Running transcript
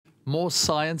More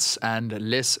science and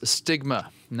less stigma.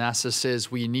 NASA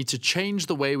says we need to change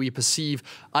the way we perceive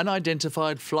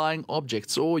unidentified flying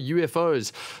objects, or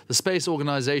UFOs. The space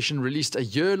organization released a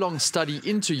year-long study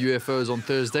into UFOs on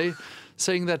Thursday,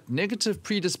 saying that negative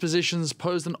predispositions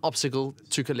posed an obstacle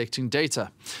to collecting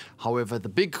data. However, the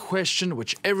big question,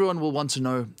 which everyone will want to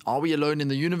know, are we alone in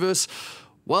the universe?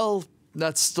 Well,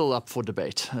 that's still up for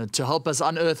debate. To help us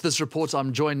unearth this report,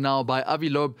 I'm joined now by Avi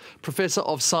Loeb, Professor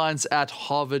of Science at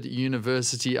Harvard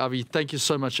University. Avi, thank you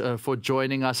so much for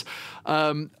joining us.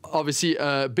 Obviously,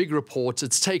 a big report.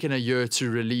 It's taken a year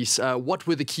to release. What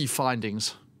were the key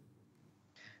findings?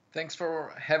 Thanks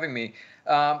for having me.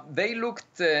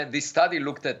 This study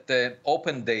looked at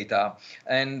open data,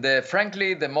 and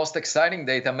frankly, the most exciting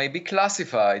data may be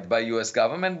classified by US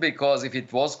government, because if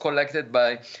it was collected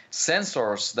by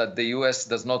sensors that the US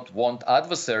does not want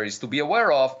adversaries to be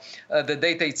aware of, the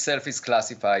data itself is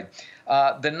classified.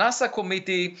 The NASA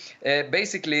committee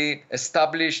basically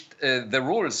established the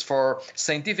rules for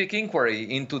scientific inquiry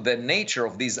into the nature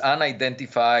of these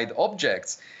unidentified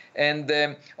objects. And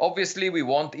obviously, we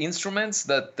want instruments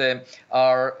that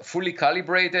are fully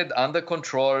calibrated, under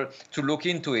control, to look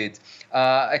into it.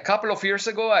 A couple of years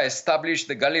ago, I established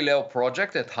the Galileo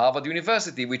project at Harvard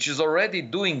University, which is already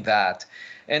doing that.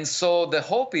 And so the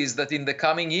hope is that in the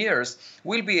coming years,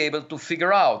 we'll be able to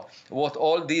figure out what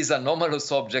all these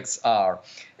anomalous objects are.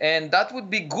 And that would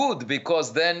be good,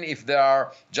 because then if they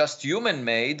are just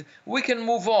human-made, we can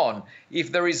move on.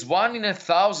 If there is 1 in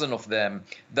 1,000 of them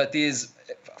that is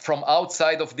from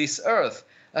outside of this Earth,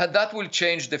 that will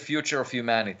change the future of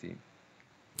humanity.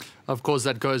 Of course,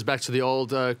 that goes back to the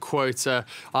old quote,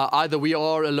 either we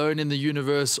are alone in the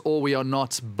universe or we are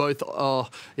not. Both are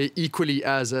equally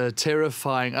as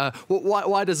terrifying.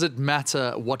 Why does it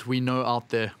matter what we know out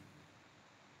there?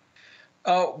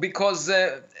 Because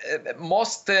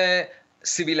most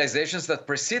civilizations that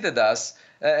preceded us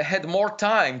had more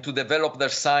time to develop their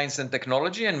science and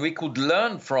technology, and we could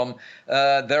learn from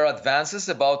their advances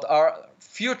about our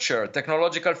future,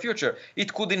 technological future.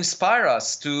 It could inspire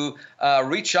us to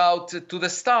reach out to the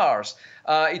stars.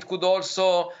 It could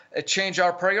also change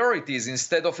our priorities.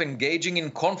 Instead of engaging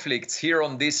in conflicts here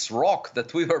on this rock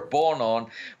that we were born on,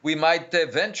 we might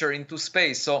venture into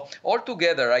space. So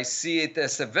altogether, I see it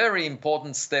as a very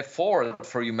important step forward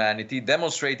for humanity,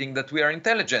 demonstrating that we are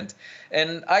intelligent.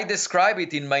 And I describe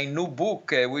it in my new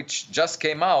book, which just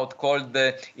came out, called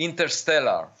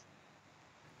Interstellar.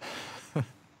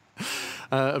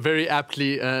 Very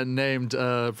aptly named,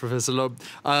 Professor Loeb.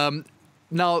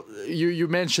 Now, you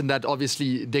mentioned that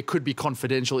obviously there could be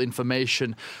confidential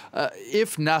information.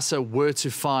 If NASA were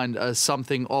to find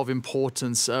something of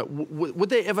importance, would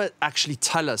they ever actually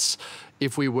tell us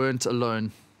if we weren't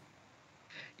alone?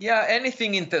 Yeah,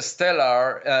 anything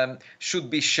interstellar should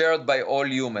be shared by all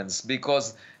humans,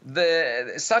 because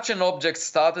such an object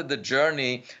started the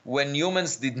journey when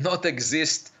humans did not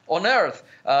exist on Earth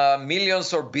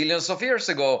millions or billions of years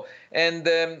ago. And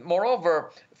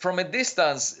moreover, from a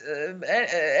distance,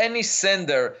 any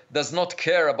sender does not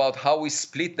care about how we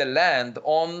split the land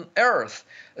on Earth.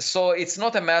 So it's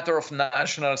not a matter of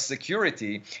national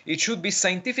security. It should be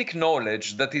scientific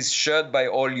knowledge that is shared by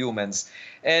all humans.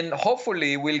 And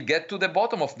hopefully we'll get to the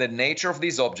bottom of the nature of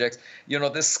these objects. You know,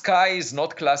 the sky is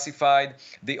not classified.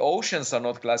 The oceans are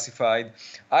not classified.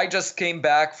 I just came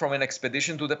back from an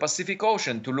expedition to the Pacific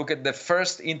Ocean to look at the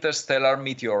first interstellar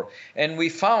meteor. And we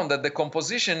found that the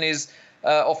composition is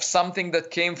of something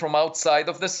that came from outside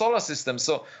of the solar system.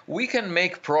 So we can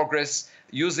make progress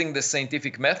using the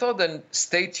scientific method, and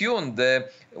stay tuned.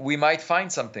 We might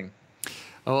find something.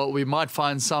 Well, we might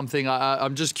find something.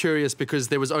 I'm just curious, because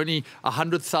there was only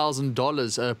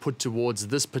 $100,000 put towards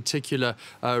this particular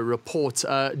report.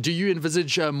 Do you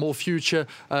envisage more future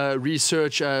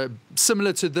research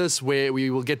similar to this, where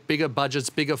we will get bigger budgets,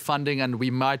 bigger funding, and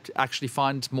we might actually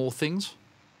find more things?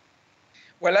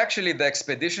 Well, actually, the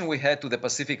expedition we had to the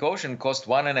Pacific Ocean cost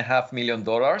 $1.5 million.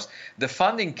 The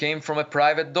funding came from a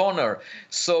private donor.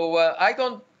 So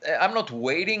I'm not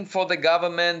waiting for the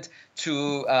government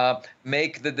to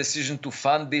make the decision to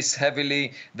fund this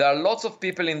heavily. There are lots of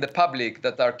people in the public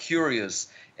that are curious.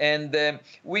 And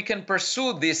we can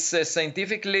pursue this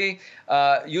scientifically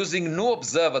using new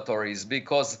observatories,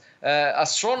 because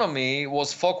astronomy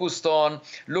was focused on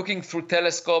looking through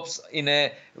telescopes in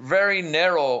a very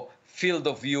narrow field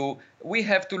of view. We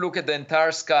have to look at the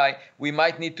entire sky. We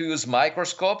might need to use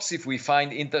microscopes if we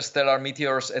find interstellar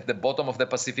meteors at the bottom of the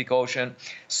Pacific Ocean.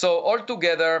 So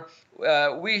altogether,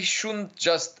 we shouldn't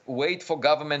just wait for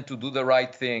government to do the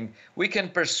right thing. We can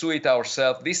pursue it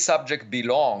ourselves. This subject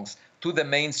belongs to the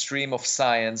mainstream of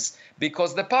science,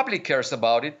 because the public cares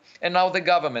about it, and now the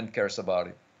government cares about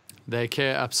it. They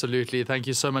care, absolutely. Thank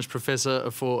you so much, Professor,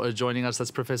 for joining us.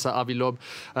 That's Professor Avi Loeb,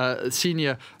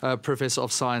 Senior Professor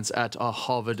of Science at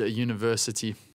Harvard University.